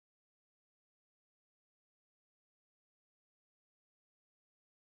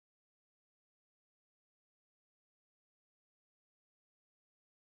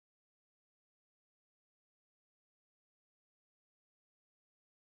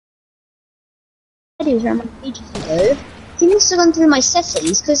was around my ages ago. He must have gone through my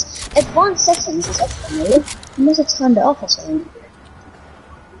settings, because advanced settings is optional. He must have turned it off or something.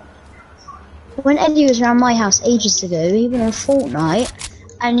 When Eddie was around my house ages ago, he went on Fortnite,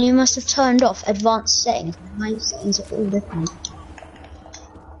 and you must have turned off advanced settings. My settings are all different.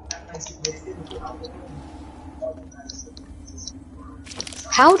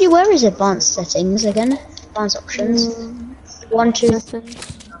 Where is advanced settings again? Advanced options. 1,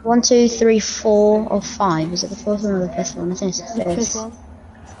 2, 3, 4, or 5. Is it the fourth one or the fifth one? I think it's the fifth.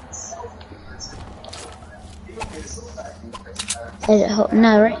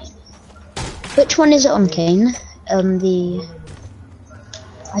 No, right? Which one is it on, Kane? I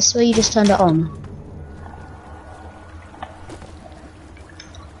swear you just turned it on.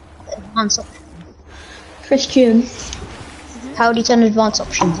 Advanced options. Christian. How do you turn advanced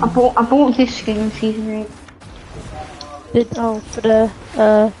options on? I bought this skin in season 8. For the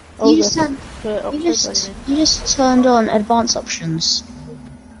you just turned on advanced options.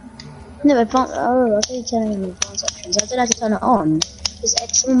 No, advanced. Oh, I thought you turned on advanced options. I didn't have to turn it on. Because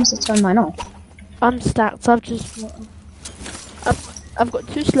someone must have turned mine off. I'm stacked. I've got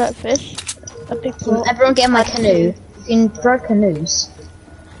 2 slurpfish, a big pot. Everyone get in my canoe. You can throw canoes.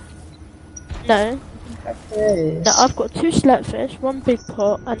 No. No, I've got 2 slurpfish, 1 big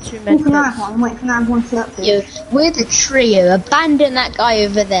pot, and 2 medkits. Can I have one? Wait, can I have 1 slurpfish? Yo, we're the trio. Abandon that guy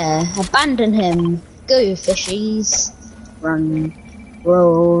over there. Abandon him. Go, fishies. Run.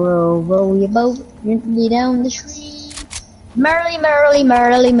 Roll, roll, roll your boat gently down the stream. Merrily, merrily,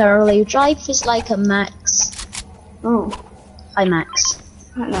 merrily, merrily. Life is like a Max. Oh. Hi, Max.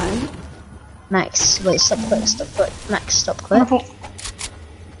 I don't know. Max, wait, stop quick, stop quick. Max, stop quick.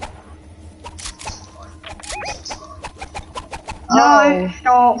 No,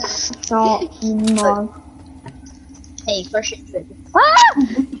 stop, no. Hey, Christian. Ah!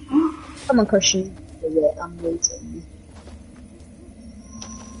 Come on, Christian. I'm waiting.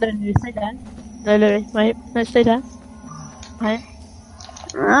 Louis, stay down. No, Louis, wait. No, stay down. Right.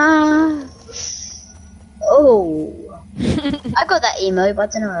 Oh. I got that emo, but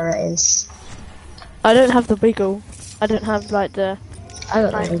I don't know where it is. I don't have the wiggle. I don't have like the. I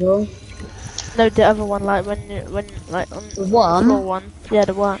got the wiggle. No, the other one, like when like on the one. The one. Yeah,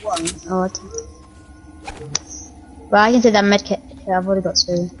 the one. Oh. Well, I can do that medkit. Yeah, I've already got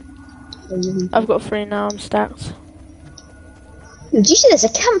 2. I've got 3 now. I'm stacked. Did you see there's a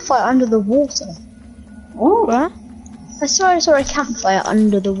campfire under the water? Oh. Where? I saw a campfire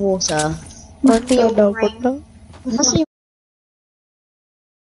under the water.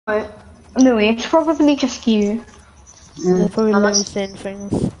 Louis, it's probably just you. They're probably Louis saying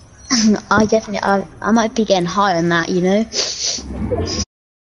things. I might be getting high on that, you know.